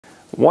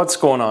What's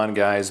going on,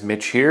 guys?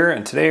 Mitch here,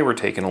 and today we're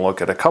taking a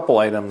look at a couple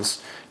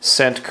items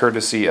sent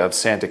courtesy of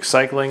Santic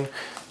Cycling.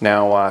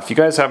 Now, if you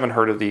guys haven't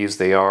heard of these,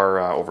 they are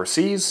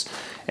overseas,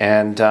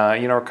 and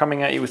are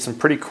coming at you with some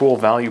pretty cool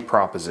value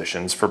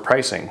propositions for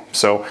pricing.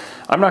 So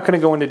I'm not going to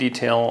go into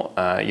detail.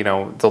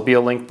 There'll be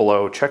a link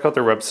below. Check out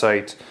their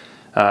website.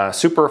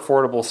 Super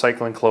affordable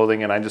cycling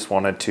clothing, and I just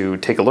wanted to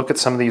take a look at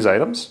some of these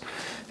items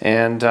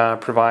and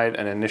provide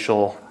an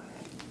initial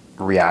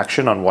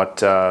reaction on what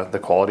the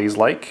quality is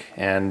like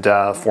and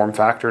form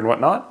factor and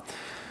whatnot,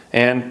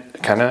 and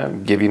kind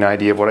of give you an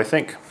idea of what I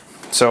think.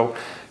 So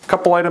a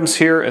couple items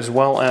here, as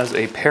well as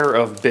a pair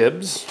of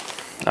bibs.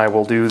 I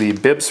will do the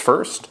bibs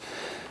first,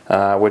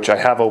 which I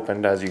have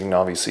opened, as you can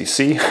obviously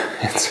see.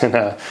 It's in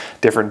a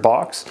different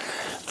box,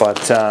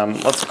 but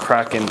let's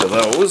crack into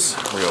those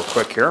real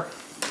quick here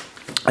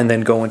and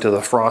then go into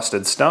the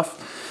frosted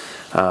stuff.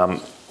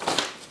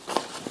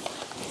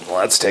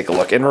 Let's take a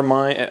look. And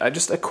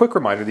just a quick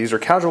reminder, these are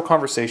casual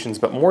conversations,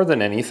 but more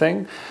than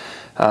anything,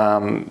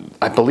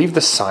 I believe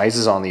the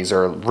sizes on these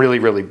are really,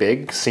 really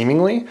big,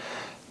 seemingly,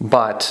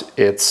 but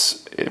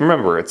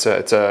remember, it's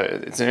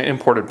an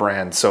imported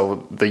brand,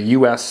 so the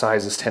US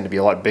sizes tend to be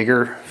a lot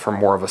bigger for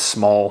more of a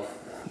small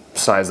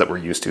size that we're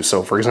used to.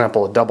 So for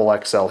example, a double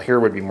XL here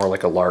would be more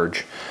like a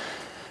large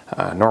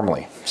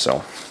normally.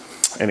 So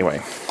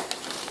anyway,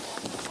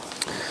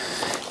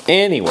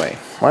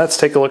 let's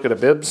take a look at the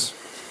bibs.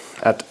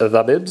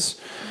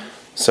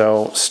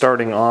 So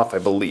starting off, I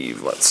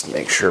believe, let's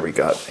make sure we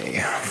got a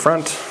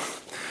front.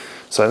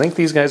 So I think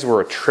these guys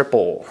were a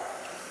triple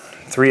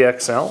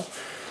 3XL,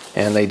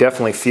 and they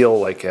definitely feel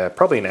like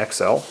probably an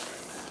XL.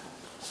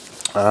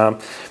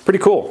 Pretty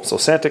cool. So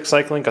Santic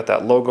Cycling got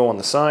that logo on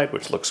the side,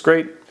 which looks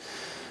great.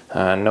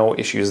 No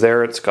issues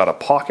there. It's got a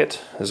pocket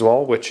as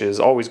well, which is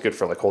always good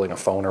for like holding a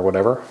phone or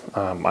whatever.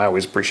 I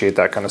always appreciate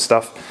that kind of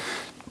stuff,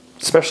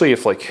 especially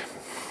if like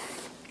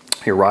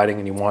you're riding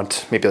and you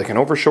want maybe like an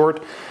overshort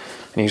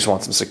and you just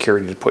want some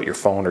security to put your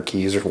phone or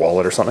keys or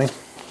wallet or something.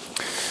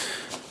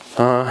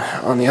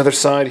 On the other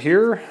side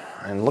here,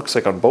 and looks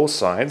like on both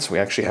sides, we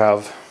actually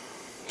have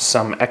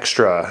some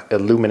extra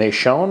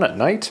illumination at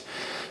night.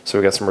 So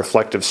we got some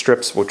reflective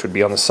strips which would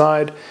be on the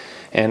side,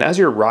 and as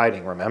you're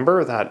riding,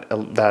 remember that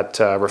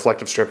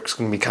reflective strip is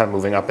going to be kind of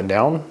moving up and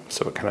down,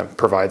 so it kind of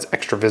provides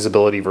extra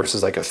visibility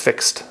versus like a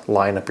fixed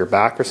line up your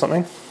back or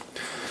something.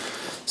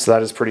 So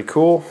that is pretty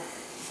cool.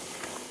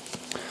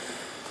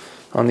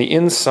 On the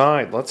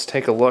inside, let's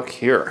take a look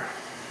here.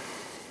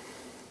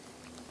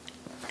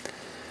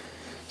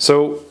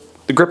 So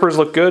the grippers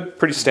look good,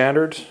 pretty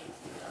standard.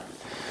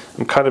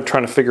 I'm kind of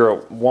trying to figure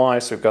out why.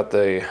 So we've got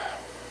the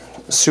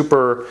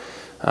super,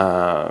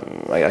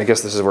 I guess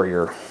this is where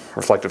your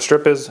reflective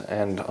strip is,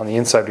 and on the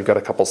inside we've got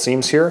a couple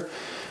seams here.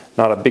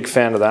 Not a big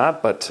fan of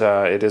that, but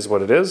it is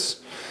what it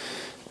is.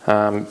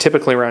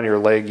 Typically around your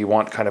leg you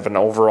want kind of an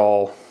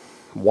overall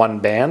one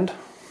band,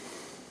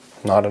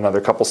 not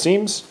another couple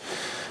seams.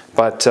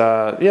 But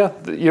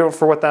yeah,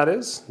 for what that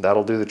is,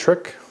 that'll do the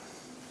trick.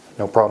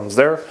 No problems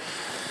there.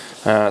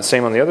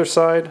 Same on the other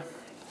side.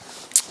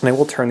 And I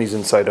will turn these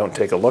inside out and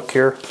take a look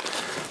here.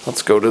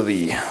 Let's go to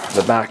the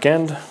back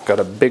end. Got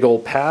a big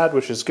old pad,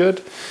 which is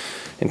good.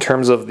 In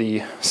terms of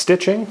the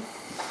stitching,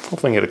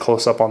 hopefully I can get a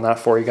close-up on that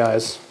for you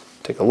guys.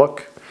 Take a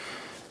look.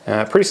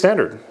 Pretty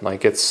standard.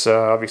 Like, it's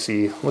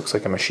obviously looks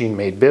like a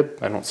machine-made bib.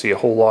 I don't see a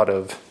whole lot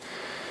of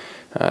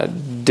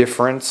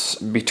difference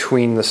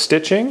between the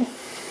stitching.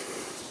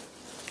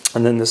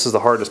 And then this is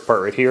the hardest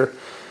part right here.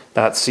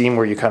 That seam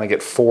where you kind of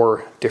get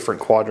 4 different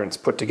quadrants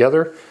put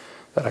together.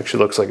 That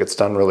actually looks like it's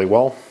done really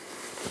well.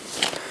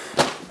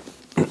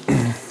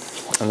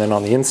 And then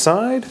on the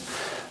inside,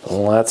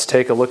 let's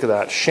take a look at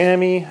that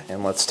chamois,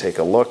 and let's take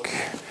a look.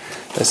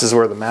 This is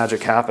where the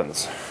magic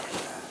happens.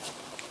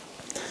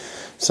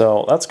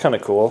 So that's kind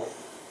of cool.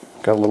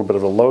 Got a little bit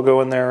of a logo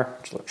in there,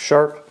 which looks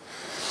sharp.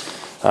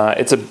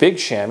 It's a big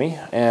chamois,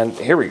 and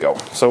here we go.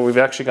 So we've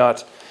actually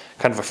got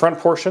kind of a front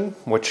portion,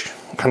 which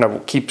kind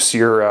of keeps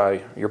your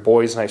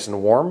boys nice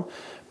and warm,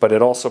 but it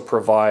also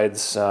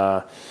provides,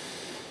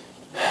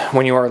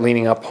 when you are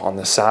leaning up on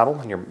the saddle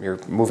and you're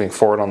moving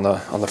forward on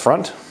the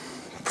front,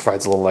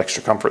 provides a little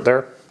extra comfort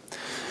there.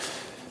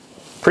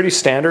 Pretty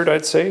standard,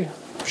 I'd say,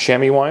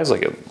 chamois-wise.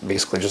 Like, it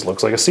basically just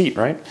looks like a seat,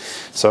 right?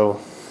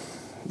 So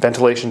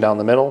ventilation down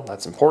the middle,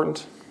 that's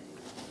important.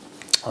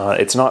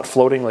 It's not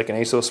floating like an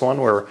Assos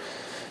one, where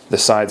the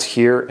sides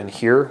here and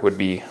here would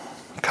be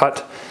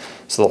cut,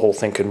 so the whole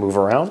thing could move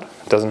around.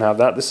 It doesn't have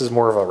that. This is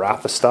more of a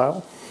Rapha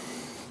style.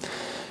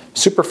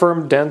 Super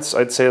firm, dense.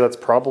 I'd say that's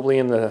probably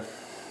in the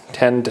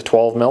 10 to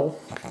 12 mil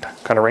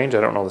kind of range.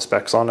 I don't know the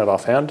specs on it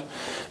offhand,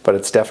 but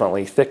it's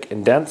definitely thick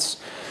and dense.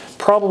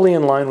 Probably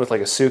in line with like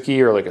a Suki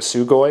or like a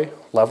Sugoi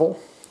level.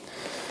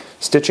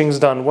 Stitching's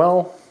done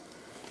well.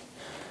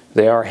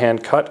 They are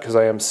hand cut because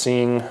I am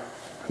seeing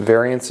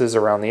variances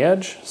around the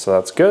edge, so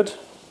that's good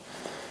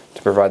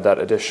to provide that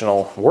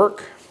additional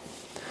work.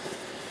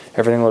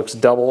 Everything looks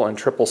double and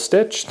triple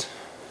stitched.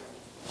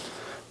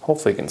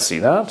 Hopefully you can see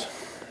that.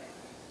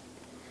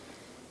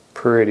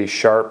 Pretty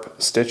sharp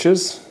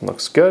stitches,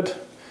 looks good.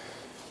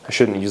 I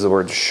shouldn't use the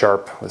word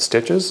sharp with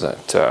stitches.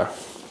 That's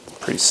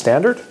pretty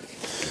standard.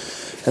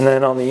 And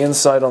then on the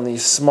inside, on the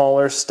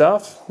smaller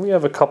stuff, we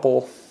have a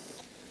couple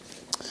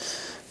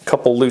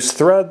loose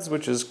threads,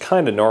 which is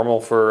kind of normal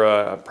for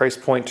a price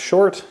point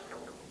short,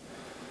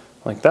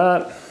 like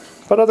that.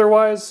 But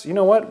otherwise, you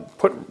know what?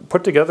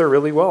 Put together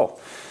really well.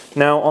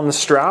 Now on the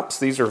straps,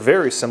 these are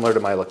very similar to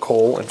my Le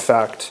Col. In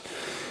fact,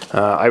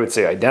 I would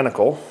say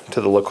identical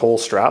to the Le Col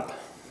strap,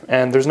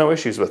 and there's no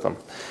issues with them.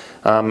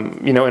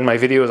 You know, in my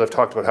videos, I've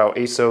talked about how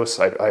Assos,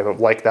 I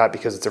like that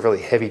because it's a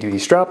really heavy duty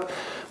strap.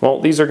 Well,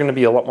 these are going to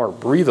be a lot more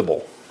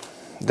breathable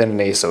than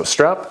an Assos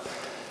strap,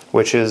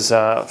 which is,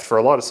 for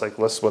a lot of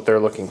cyclists, what they're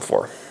looking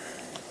for.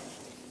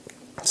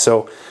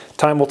 So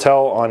time will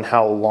tell on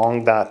how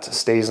long that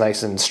stays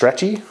nice and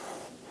stretchy.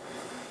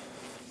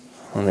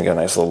 And they got a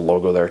nice little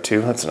logo there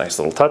too. That's a nice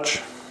little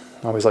touch.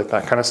 Always like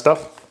that kind of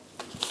stuff.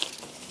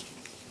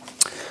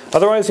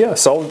 Otherwise, yeah,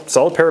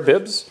 solid pair of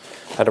bibs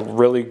at a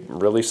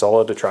really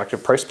solid,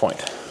 attractive price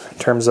point. In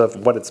terms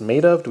of what it's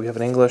made of, do we have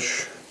an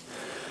English?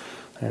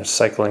 There's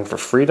Cycling for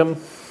Freedom.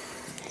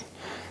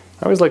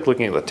 I always like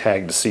looking at the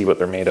tag to see what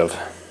they're made of.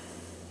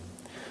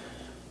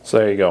 So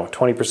there you go,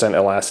 20%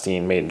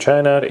 elastine made in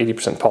China,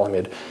 80%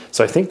 polyamide.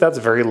 So I think that's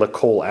very Le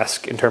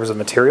Col-esque in terms of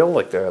material,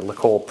 like the Le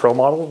Col Pro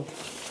model.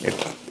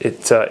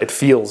 It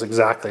feels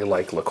exactly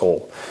like Le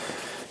Col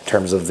in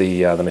terms of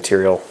the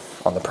material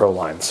on the Pro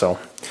line. So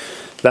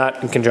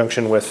that in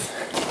conjunction with,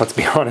 let's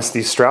be honest,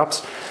 these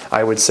straps,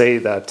 I would say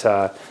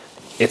that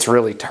it's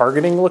really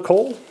targeting Le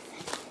Col.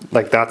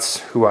 Like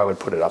that's who I would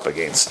put it up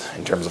against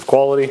in terms of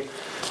quality.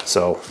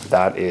 So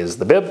that is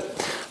the bib.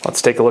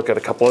 Let's take a look at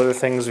a couple other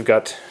things. We've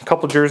got a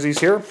couple jerseys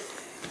here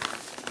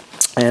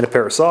and a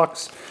pair of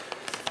socks.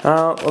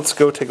 Let's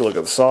go take a look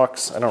at the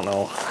socks. I don't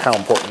know how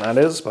important that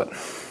is, but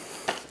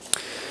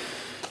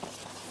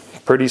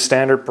pretty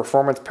standard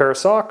performance pair of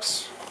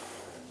socks.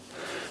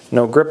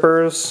 No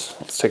grippers.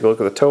 Let's take a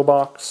look at the toe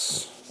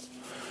box.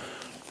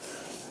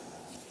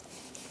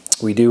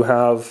 We do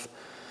have,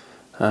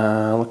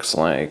 looks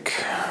like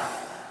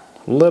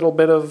a little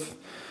bit of,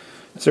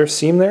 is there a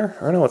seam there?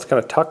 I don't know, it's kind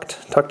of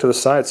tucked to the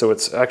side, so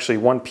it's actually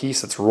one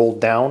piece that's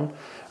rolled down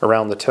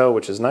around the toe,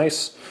 which is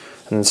nice,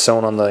 and then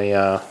sewn on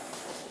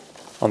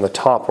the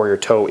top where your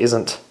toe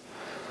isn't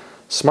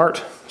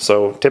smart.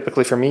 So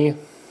typically for me,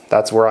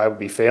 that's where I would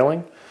be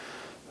failing.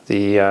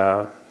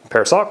 The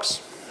pair of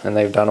socks, and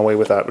they've done away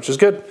with that, which is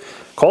good.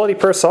 Quality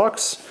pair of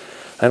socks.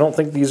 I don't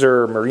think these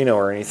are merino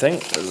or anything.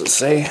 What does it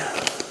say?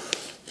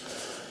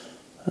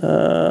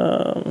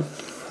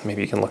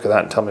 Maybe you can look at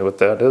that and tell me what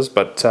that is,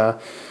 but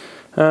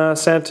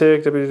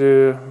Santic,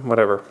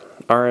 whatever,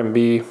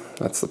 RMB,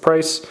 that's the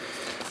price.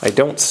 I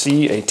don't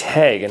see a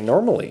tag, and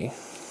normally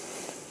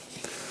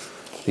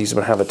these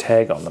would have a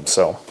tag on them,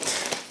 so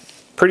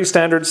pretty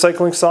standard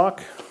cycling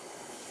sock.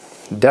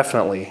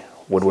 Definitely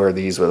would wear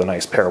these with a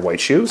nice pair of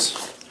white shoes.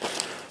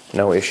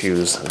 No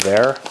issues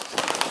there.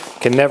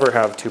 Can never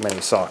have too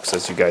many socks,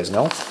 as you guys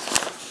know.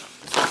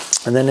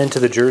 And then into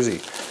the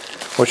jersey.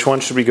 Which one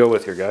should we go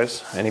with here,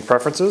 guys? Any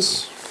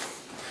preferences?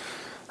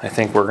 I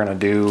think we're gonna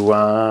do,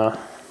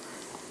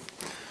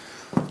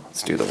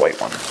 let's do the white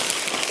one.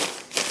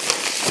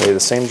 Okay, the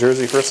same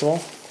jersey first of all.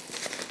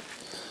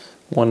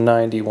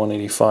 190,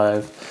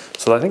 185.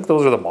 So I think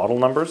those are the model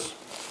numbers.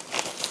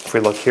 If we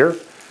look here,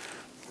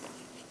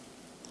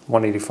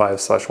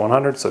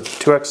 185/100, so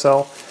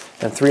 2XL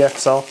and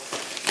 3XL.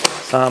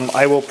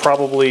 I will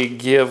probably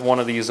give one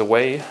of these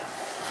away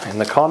in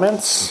the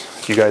comments.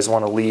 If you guys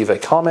want to leave a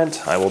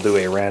comment, I will do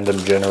a random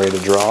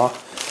generated draw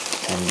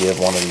and give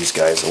one of these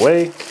guys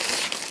away.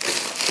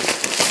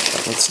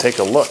 Let's take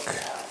a look.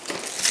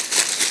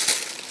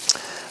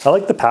 I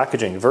like the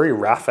packaging, very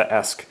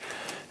Rafa-esque.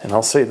 And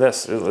I'll say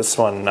this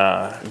one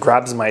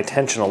grabs my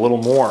attention a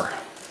little more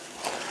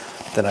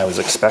than I was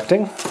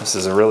expecting. This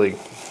is a really,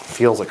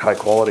 feels like high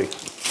quality.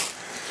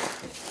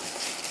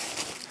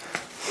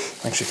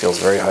 Actually feels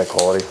very high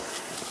quality.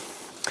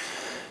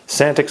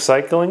 Santic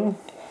Cycling,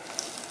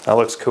 that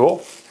looks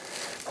cool.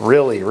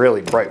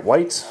 Really bright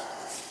white.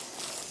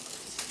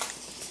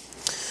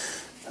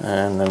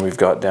 And then we've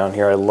got down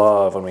here, I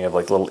love when we have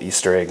like little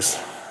Easter eggs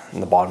in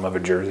the bottom of a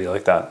jersey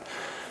like that.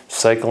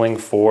 Cycling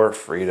for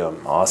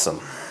Freedom, awesome.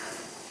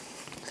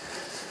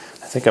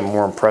 I think I'm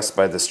more impressed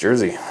by this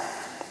jersey.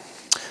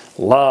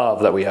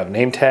 Love that we have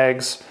name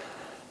tags.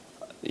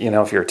 You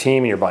know, if you're a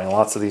team and you're buying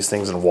lots of these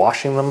things and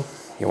washing them,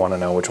 you want to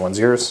know which one's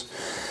yours.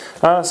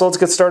 So let's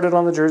get started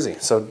on the jersey.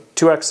 So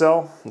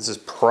 2XL, this is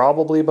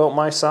probably about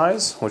my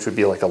size, which would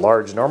be like a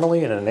large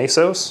normally in an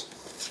Assos.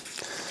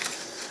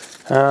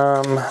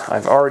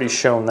 I've already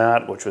shown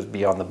that, which would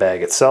be on the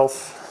bag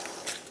itself.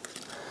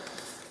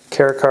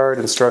 Care card,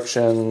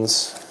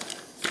 instructions,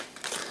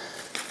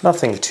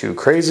 nothing too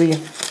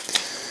crazy.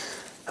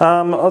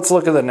 Let's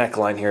look at the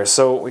neckline here.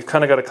 So we've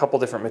kind of got a couple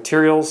different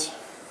materials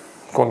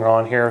going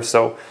on here.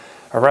 So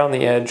around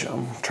the edge,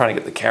 I'm trying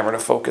to get the camera to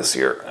focus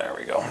here. There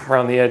we go.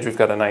 Around the edge, we've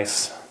got a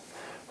nice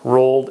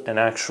rolled and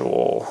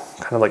actual,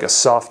 kind of like a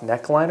soft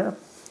neckliner.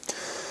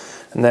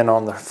 And then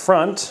on the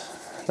front,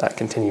 that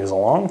continues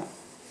along.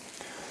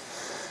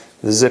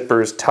 The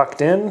zipper's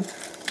tucked in,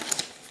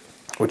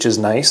 which is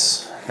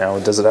nice. Now,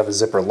 does it have a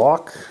zipper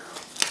lock?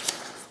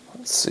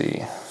 Let's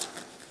see.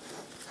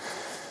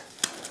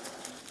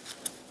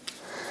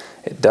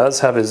 It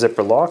does have a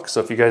zipper lock, so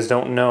if you guys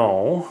don't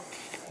know,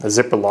 the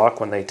zipper lock,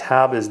 when the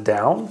tab is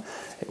down,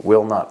 it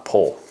will not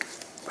pull,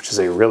 which is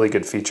a really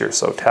good feature.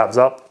 So tabs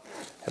up,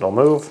 it'll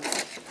move.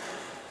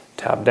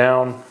 Tab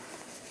down,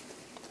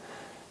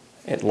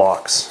 it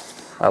locks.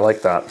 I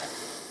like that.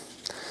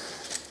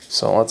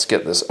 So let's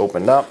get this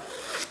opened up.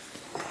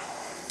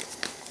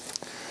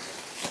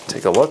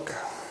 Take a look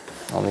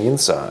on the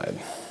inside.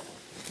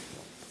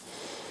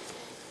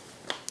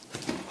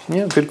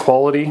 Yeah, good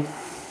quality.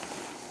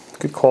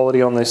 Good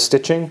quality on the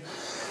stitching.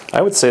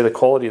 I would say the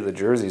quality of the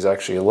jersey is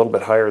actually a little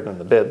bit higher than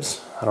the bibs.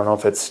 I don't know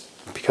if it's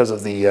because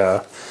of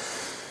the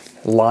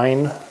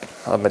line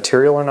of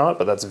material or not,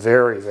 but that's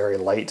very, very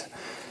light,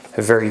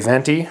 very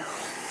venty.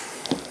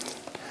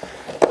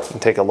 You can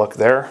take a look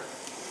there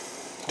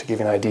to give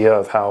you an idea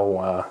of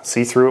how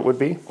see-through it would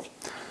be.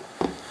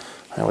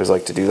 I always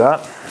like to do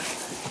that.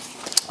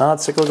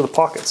 Let's take a look at the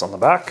pockets on the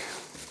back.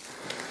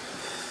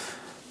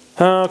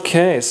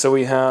 Okay, so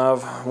we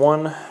have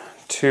 1,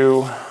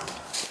 2,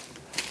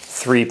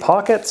 3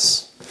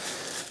 pockets,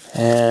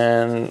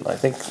 and I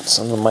think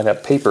some of them might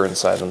have paper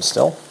inside them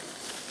still.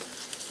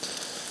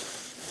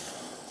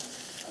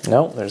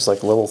 No, there's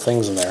like little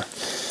things in there.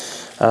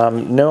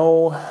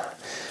 No,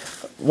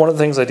 one of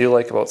the things I do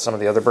like about some of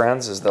the other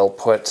brands is they'll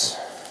put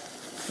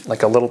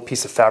like a little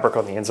piece of fabric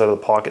on the inside of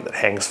the pocket that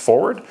hangs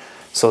forward,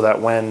 so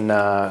that when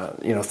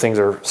you know, things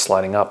are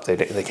sliding up,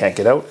 they can't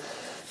get out.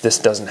 This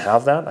doesn't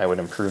have that. I would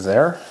improve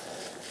there.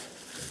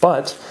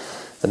 But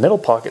the middle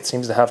pocket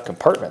seems to have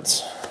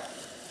compartments.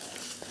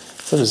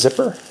 Is that a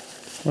zipper?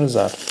 What is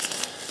that?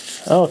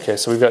 Oh, okay,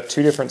 so we've got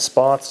 2 different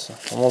spots,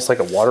 almost like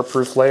a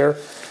waterproof layer.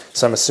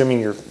 So I'm assuming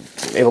you're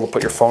able to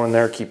put your phone in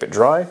there, keep it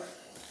dry.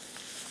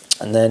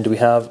 And then do we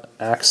have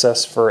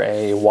access for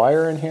a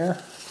wire in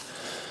here?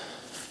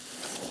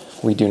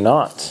 We do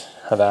not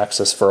have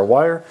access for a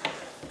wire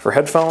for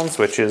headphones,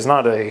 which is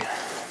not a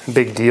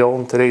big deal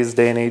in today's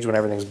day and age when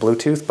everything's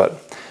Bluetooth,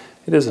 but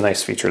it is a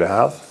nice feature to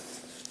have.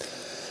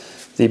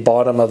 The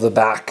bottom of the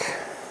back,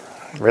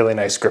 really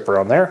nice gripper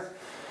on there.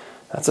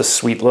 That's a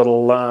sweet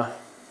little,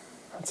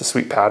 that's a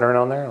sweet pattern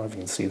on there. I don't know if you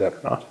can see that or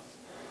not.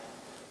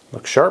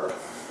 Looks sharp,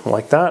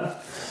 like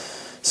that.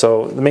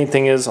 So the main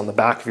thing is on the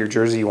back of your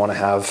jersey, you want to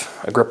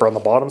have a gripper on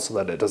the bottom so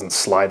that it doesn't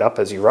slide up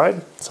as you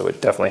ride. So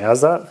it definitely has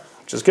that,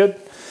 which is good.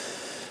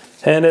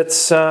 And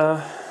it's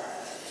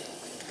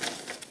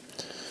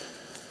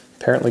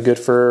apparently good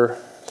for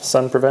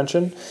sun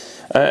prevention.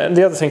 And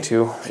the other thing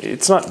too,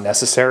 it's not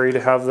necessary to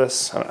have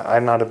this.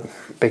 I'm not a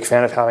big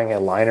fan of having a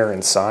liner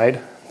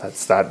inside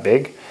that's that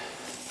big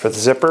for the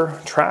zipper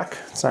track.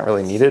 It's not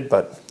really needed,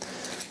 but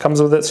it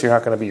comes with it, so you're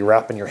not going to be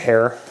wrapping your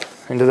hair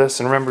into this.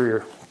 And remember,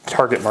 your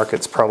target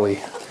market's probably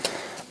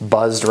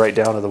buzzed right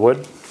down to the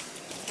wood.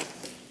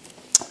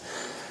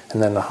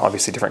 And then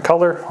obviously different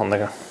color on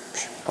the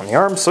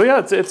arms. So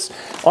yeah, it's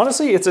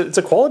honestly it's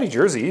a quality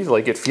jersey.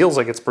 Like, it feels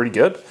like it's pretty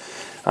good.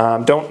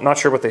 Not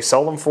sure what they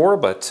sell them for,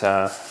 but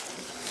I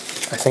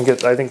think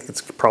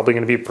it's probably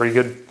going to be a pretty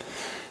good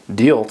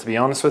deal, to be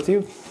honest with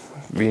you.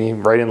 Be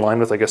right in line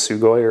with like a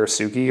Sugoi or a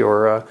Sugi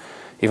or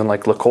even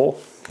like Le Col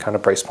kind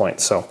of price point.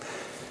 So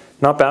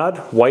not bad.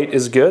 White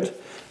is good.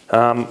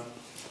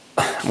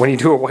 When you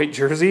do a white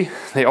jersey,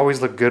 they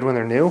always look good when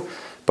they're new,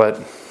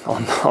 but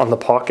on the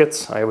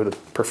pockets, I would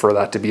prefer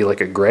that to be like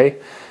a gray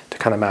to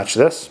kind of match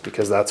this,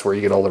 because that's where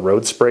you get all the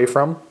road spray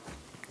from.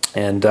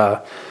 And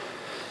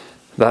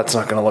that's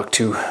not going to look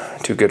too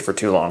good for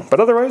too long.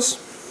 But otherwise,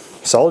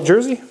 solid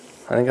jersey.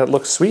 I think that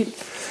looks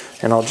sweet.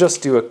 And I'll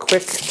just do a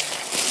quick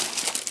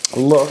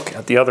look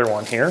at the other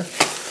one here,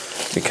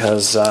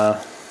 because I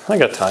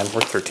got time.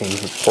 We're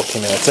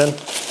 14 minutes in.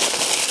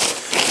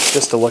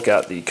 Just to look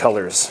at the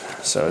colors.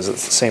 So is it the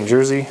same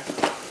jersey?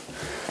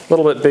 A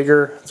little bit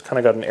bigger. It's kind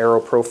of got an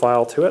arrow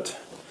profile to it.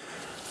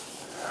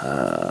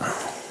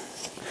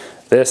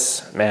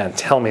 This, man,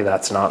 tell me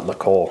that's not Le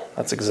Col.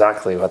 That's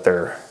exactly what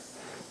their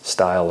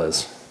style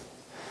is.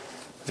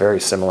 Very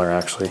similar,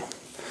 actually.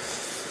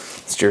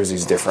 This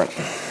jersey's different.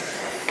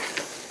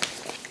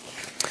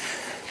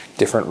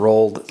 Different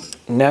rolled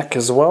neck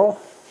as well.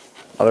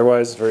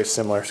 Otherwise, very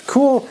similar.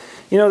 Cool.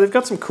 You know, they've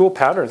got some cool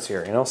patterns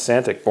here. You know,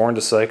 Santic, Born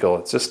to Cycle.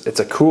 It's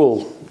a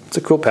cool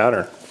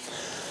pattern.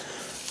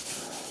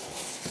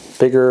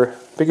 Bigger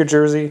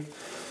jersey,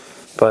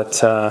 but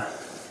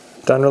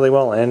done really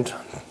well. And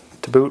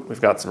to boot, we've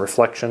got some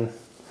reflection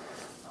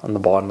on the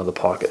bottom of the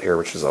pocket here,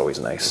 which is always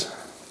nice.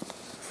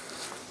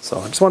 So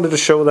I just wanted to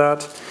show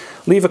that.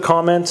 Leave a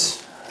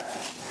comment,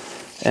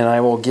 and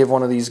I will give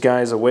one of these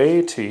guys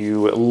away to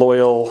you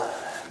loyal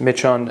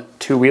Michon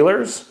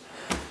two-wheelers.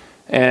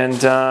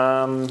 And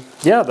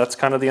yeah, that's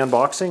kind of the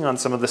unboxing on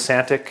some of the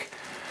Santic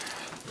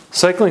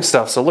cycling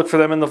stuff. So look for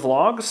them in the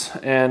vlogs,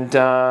 and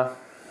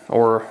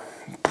or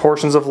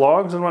portions of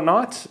vlogs and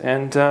whatnot.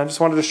 And just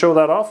wanted to show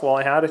that off while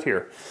I had it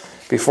here,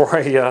 before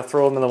I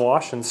throw them in the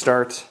wash and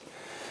start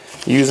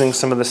using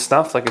some of this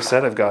stuff. Like I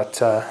said, I've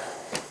got,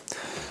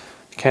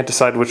 can't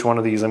decide which one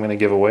of these I'm going to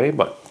give away,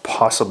 but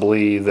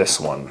possibly this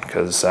one,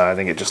 because I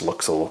think it just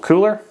looks a little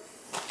cooler.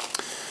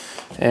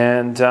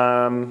 And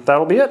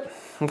that'll be it.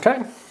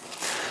 Okay.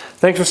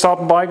 Thanks for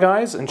stopping by,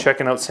 guys, and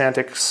checking out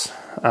Santic's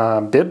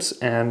bibs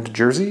and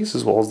jerseys,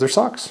 as well as their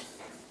socks.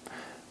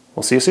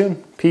 We'll see you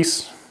soon.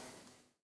 Peace.